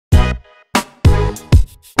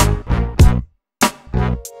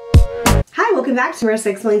welcome back to Marissa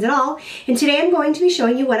Explains It All, and today I'm going to be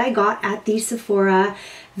showing you what I got at the Sephora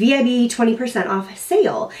VIB 20% off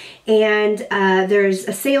sale. And there's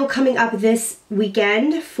a sale coming up this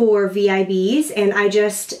weekend for VIBs, and I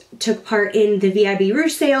just took part in the VIB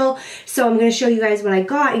Rouge sale, so I'm going to show you guys what I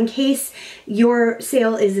got in case your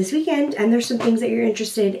sale is this weekend and there's some things that you're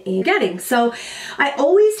interested in getting. So I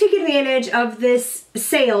always take advantage of this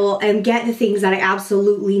sale and get the things that I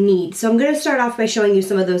absolutely need. So I'm going to start off by showing you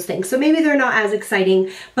some of those things. So maybe they're not as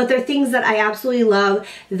exciting, but they're things that I absolutely love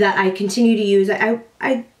that I continue to use.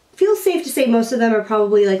 I feel safe to say most of them are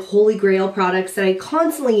probably like holy grail products that I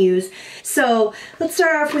constantly use. So let's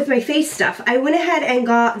start off with my face stuff. I went ahead and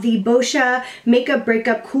got the Boscia Makeup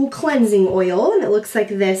Breakup Cool Cleansing Oil, and it looks like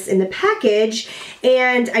this in the package.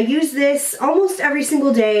 And I use this almost every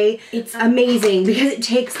single day. It's amazing because it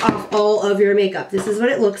takes off all of your makeup. This is what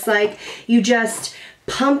it looks like. You just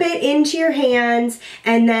pump it into your hands,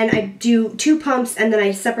 and then I do 2 pumps, and then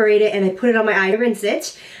I separate it and I put it on my eye, rinse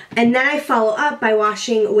it, and then I follow up by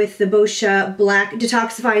washing with the Boscia Black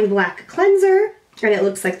Detoxifying Black Cleanser, and it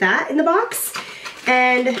looks like that in the box.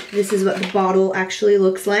 And this is what the bottle actually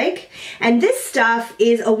looks like. And this stuff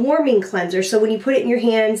is a warming cleanser, so when you put it in your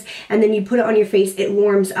hands and then you put it on your face, it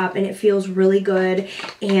warms up and it feels really good.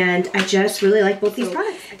 And I just really like both these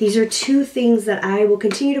products. These are 2 things that I will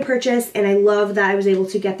continue to purchase, and I love that I was able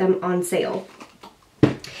to get them on sale.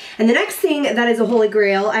 And the next thing that is a holy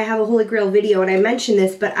grail, I have a holy grail video and I mentioned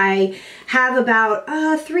this, but I have about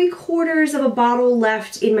 3/4 of a bottle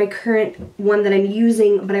left in my current one that I'm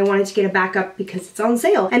using, but I wanted to get a backup because it's on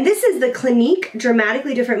sale. And this is the Clinique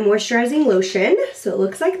Dramatically Different Moisturizing Lotion. So it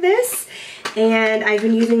looks like this. And I've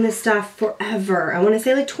been using this stuff forever. I want to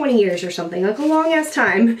say like 20 years or something, like a long ass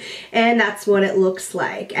time. And that's what it looks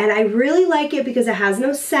like. And I really like it because it has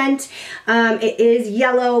no scent. It is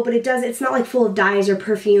yellow, but it's not like full of dyes or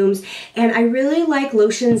perfumes. And I really like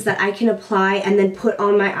lotions that I can apply and then put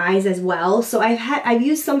on my eyes as well. So I've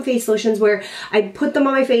used some face lotions where I put them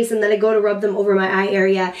on my face and then I go to rub them over my eye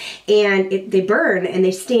area, and they burn and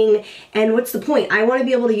they sting. And what's the point? I want to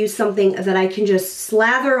be able to use something that I can just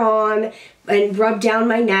slather on and rub down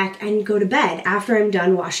my neck and go to bed after I'm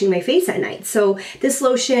done washing my face at night. So this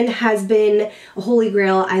lotion has been a holy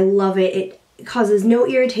grail. I love it. It causes no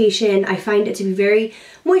irritation. I find it to be very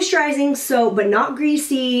moisturizing, but not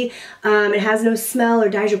greasy. It has no smell or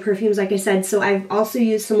dyes or perfumes, like I said. So I've also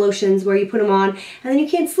used some lotions where you put them on and then you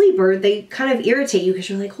can't sleep, or they kind of irritate you because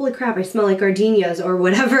you're like, holy crap, I smell like gardenias or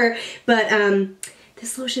whatever. But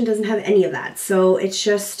this lotion doesn't have any of that. So it's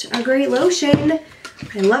just a great lotion.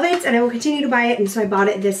 I love it, and I will continue to buy it, and so I bought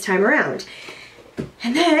it this time around.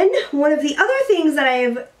 And then one of the other things that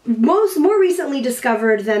I've more recently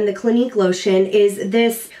discovered than the Clinique lotion is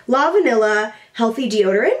this La Vanilla Healthy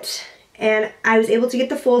Deodorant. And I was able to get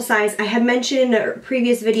the full size. I had mentioned in a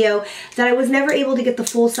previous video that I was never able to get the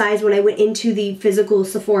full size when I went into the physical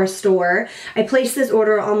Sephora store. I placed this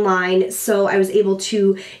order online, so I was able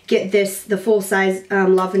to get the full size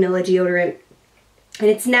La Vanilla deodorant. And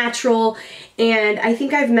it's natural, and I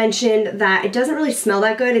think I've mentioned that it doesn't really smell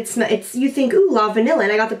that good. You think, ooh, La Vanilla,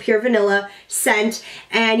 and I got the pure vanilla scent,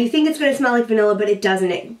 and you think it's going to smell like vanilla, but it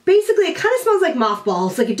doesn't. Basically, it kind of smells like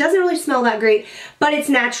mothballs. Like, it doesn't really smell that great, but it's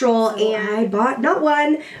natural, and I bought not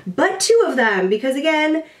 1, but 2 of them, because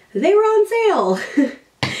again, they were on sale.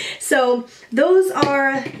 So those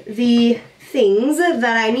are the things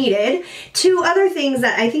that I needed. 2 other things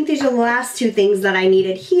that I think these are the last 2 things that I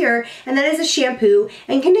needed here, and that is a shampoo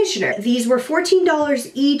and conditioner. These were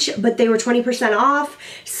 $14 each, but they were 20% off,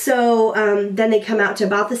 so then they come out to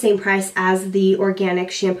about the same price as the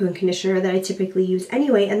organic shampoo and conditioner that I typically use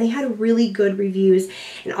anyway, and they had really good reviews.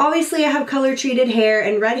 And obviously I have color treated hair,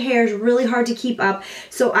 and red hair is really hard to keep up,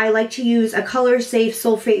 so I like to use a color safe,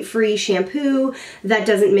 sulfate free shampoo that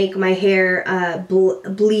doesn't make my hair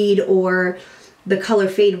bleed or the color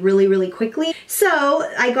fade really quickly. So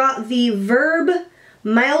I got the VIB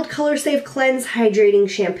Mild Color Safe Cleanse Hydrating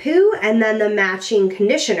Shampoo, and then the matching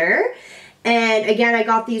conditioner. And again, I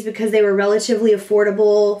got these because they were relatively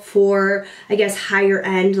affordable for, I guess, higher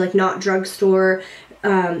end, like not drugstore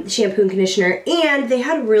shampoo and conditioner, and they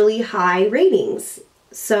had really high ratings.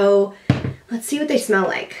 So let's see what they smell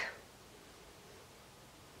like.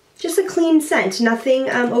 Just a clean scent, nothing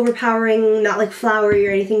overpowering, not like flowery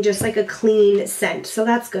or anything, just like a clean scent, so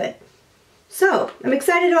that's good. So I'm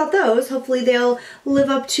excited about those. Hopefully they'll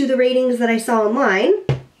live up to the ratings that I saw online.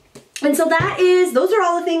 And so those are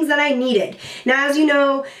all the things that I needed. Now, as you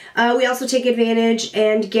know, we also take advantage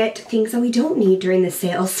and get things that we don't need during the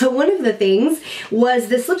sale. So one of the things was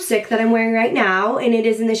this lipstick that I'm wearing right now, and it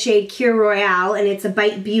is in the shade Cure Royale, and it's a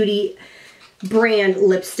Bite Beauty brand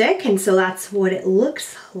lipstick, and so that's what it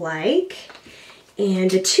looks like.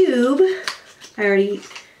 And a tube, I already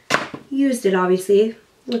used it obviously,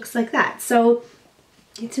 looks like that. So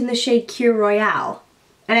it's in the shade Cure Royale.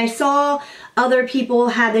 And I saw other people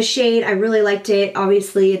had the shade, I really liked it.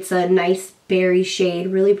 Obviously it's a nice berry shade,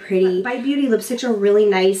 really pretty. VIB Beauty lipsticks are really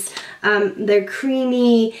nice. They're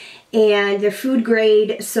creamy and they're food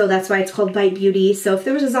grade, so that's why it's called VIB Beauty. So if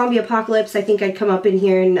there was a zombie apocalypse, I think I'd come up in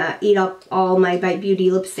here and eat up all my VIB Beauty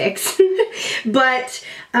lipsticks. But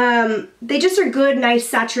they just are good, nice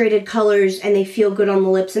saturated colors, and they feel good on the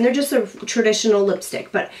lips, and they're just a traditional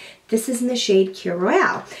lipstick. But this is in the shade Cure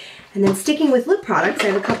Royale. And then sticking with lip products, I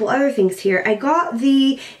have a couple other things here. I got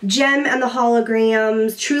the Gem and the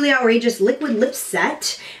Holograms Truly Outrageous Liquid Lip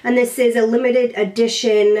Set, and this is a limited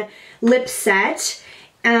edition lip set.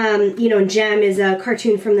 You know, Gem is a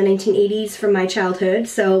cartoon from the 1980s from my childhood,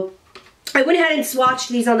 so I went ahead and swatched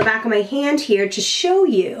these on the back of my hand here to show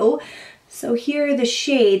you. So here are the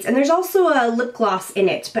shades, and there's also a lip gloss in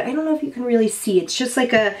it, but I don't know if you can really see. It's just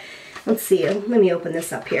like a, let's see, let me open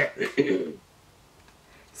this up here.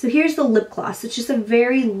 So here's the lip gloss. It's just a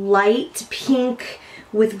very light pink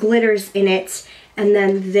with glitters in it. And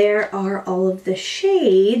then there are all of the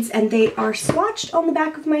shades, and they are swatched on the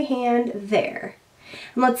back of my hand there.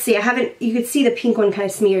 And let's see, you could see the pink one kind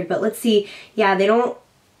of smeared, but let's see, yeah,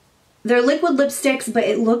 they're liquid lipsticks, but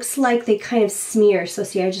it looks like they kind of smear. So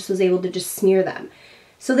see, I just was able to just smear them.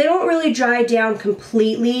 So they don't really dry down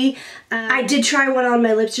completely. I did try one on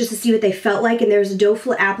my lips just to see what they felt like, and there's a doe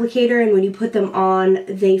foot applicator, and when you put them on,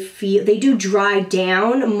 they do dry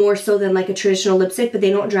down more so than like a traditional lipstick, but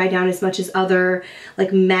they don't dry down as much as other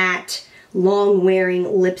like matte, long wearing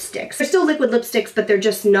lipsticks. They're still liquid lipsticks, but they're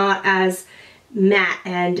just not as matte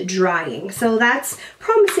and drying. So that's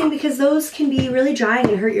promising because those can be really drying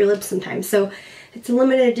and hurt your lips sometimes. So it's a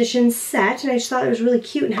limited edition set, and I just thought it was really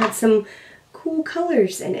cute and had some cool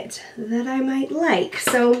colors in it that I might like.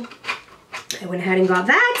 So I went ahead and got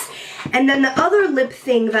that. And then the other lip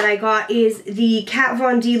thing that I got is the Kat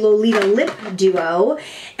Von D Lolita Lip Duo.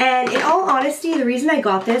 And in all honesty, the reason I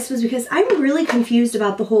got this was because I'm really confused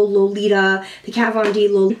about the whole Lolita, the Kat Von D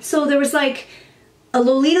Lolita. So there was like a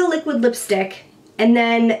Lolita liquid lipstick, and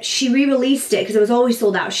then she re-released it because it was always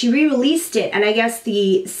sold out. She re-released it, and I guess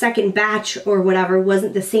the second batch or whatever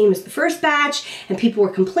wasn't the same as the first batch, and people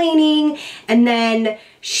were complaining. And then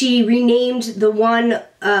she renamed the one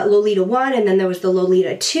Lolita 1, and then there was the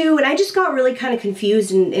Lolita 2, and I just got really kind of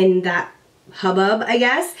confused in that hubbub, I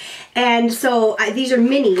guess. And so these are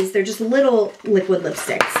minis. They're just little liquid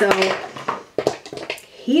lipsticks. So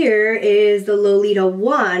here is the Lolita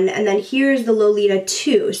 1, and then here's the Lolita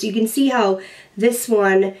 2. So you can see how this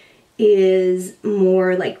one is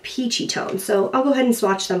more like peachy tone. So I'll go ahead and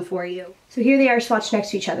swatch them for you. So here they are swatched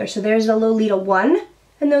next to each other. So there's the Lolita 1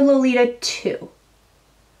 and the Lolita 2.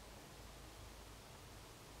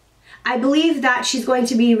 I believe that she's going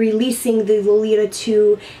to be releasing the Lolita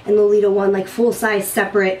 2 and Lolita 1 like full size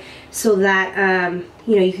separate, so that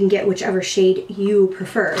you know, you can get whichever shade you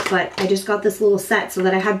prefer. But I just got this little set so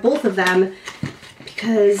that I had both of them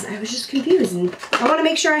because I was just confused, and I want to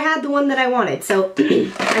make sure I had the one that I wanted. So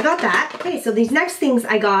I got that. Okay, so these next things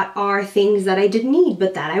I got are things that I didn't need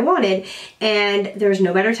but that I wanted, and there's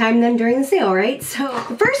no better time than during the sale, right? So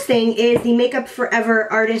the first thing is the Makeup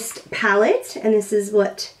Forever Artist Palette, and this is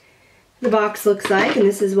what the box looks like, and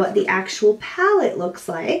this is what the actual palette looks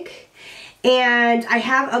like. And I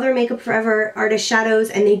have other Makeup Forever Artist shadows,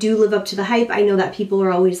 and they do live up to the hype. I know that people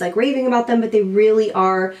are always like raving about them, but they really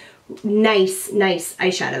are nice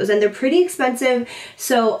eyeshadows, and they're pretty expensive.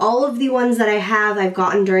 So all of the ones that I have, I've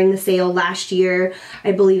gotten during the sale last year,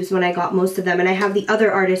 I believe is when I got most of them. And I have the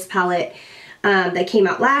other artist palette that came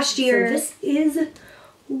out last year. So this is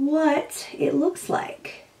what it looks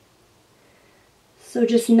like. So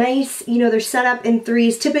just nice, you know, they're set up in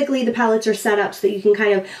threes. Typically the palettes are set up so that you can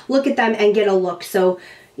kind of look at them and get a look. So,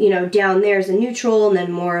 you know, down there's a neutral, and then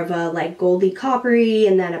more of a like goldy coppery,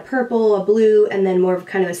 and then a purple, a blue, and then more of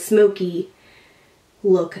kind of a smoky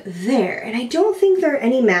look there. And I don't think there are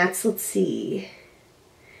any mattes. Let's see.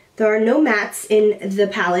 There are no mattes in the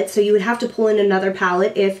palette, so you would have to pull in another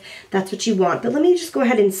palette if that's what you want. But let me just go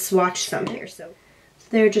ahead and swatch some here. So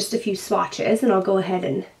there are just a few swatches, and I'll go ahead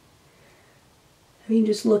and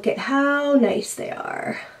just look at how nice they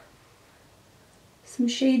are. Some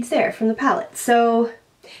shades there from the palette. So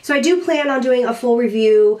I do plan on doing a full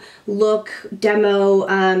review, look, demo,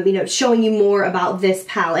 you know, showing you more about this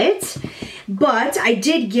palette. But I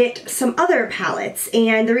did get some other palettes,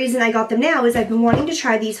 and the reason I got them now is I've been wanting to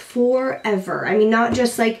try these forever. I mean, not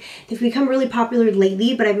just like they've become really popular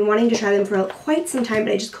lately, but I've been wanting to try them for quite some time,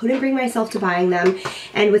 but I just couldn't bring myself to buying them.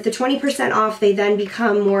 And with the 20% off, they then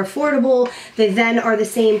become more affordable. They then are the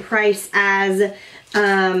same price as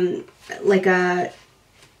like a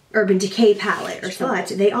Urban Decay palette or something.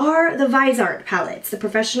 But they are the Visart palettes, the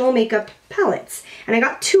professional makeup palettes. And I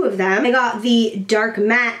got 2 of them. I got the Dark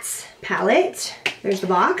Mattes palette. There's the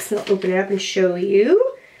box. I'll open it up and show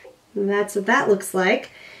you. And that's what that looks like.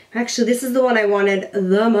 Actually, this is the one I wanted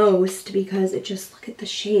the most because it just, look at the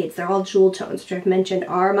shades. They're all jewel tones, which I've mentioned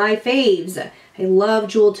are my faves. I love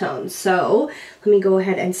jewel tones. So let me go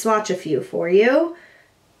ahead and swatch a few for you.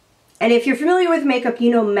 And if you're familiar with makeup, you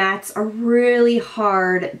know mattes are really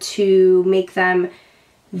hard to make them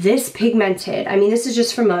this pigmented. I mean, this is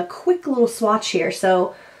just from a quick little swatch here.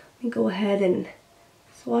 So let me go ahead and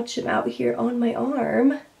swatch them out here on my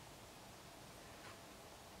arm.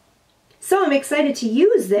 So I'm excited to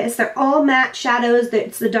use this. They're all matte shadows.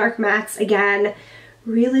 It's the Dark Mattes again.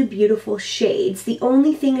 Really beautiful shades. The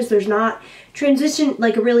only thing is there's not transition,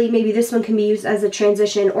 like really maybe this one can be used as a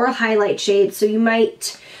transition or a highlight shade. So you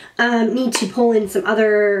might need to pull in some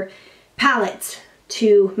other palettes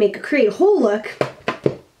to create a whole look.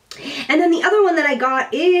 And then the other one that I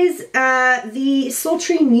got is the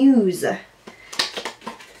Sultry Muse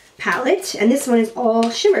palette, and this one is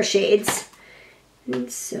all shimmer shades.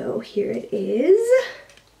 And so here it is.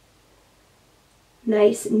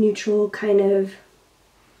 Nice neutral kind of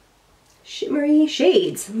shimmery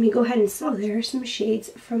shades. Let me go ahead and there are some shades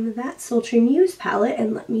from that Sultry Muse palette,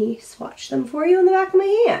 and let me swatch them for you on the back of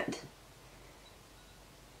my hand.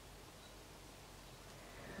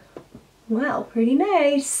 Wow, pretty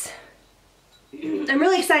nice. I'm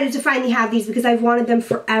really excited to finally have these because I've wanted them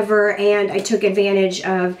forever, and I took advantage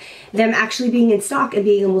of them actually being in stock and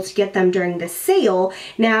being able to get them during the sale.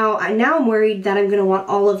 Now I'm worried that I'm going to want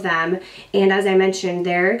all of them, and as I mentioned,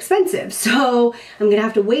 they're expensive. So I'm going to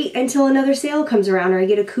have to wait until another sale comes around or I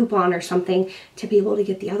get a coupon or something to be able to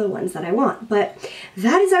get the other ones that I want. But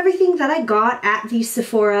that is everything that I got at the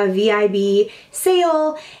Sephora VIB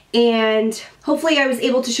sale. And hopefully I was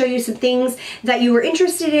able to show you some things that you were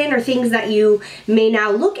interested in or things that you may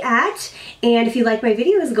now look at. And if you like my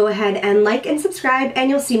videos, go ahead and like and subscribe, and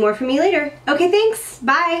you'll see more from me later. Okay, thanks.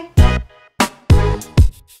 Bye.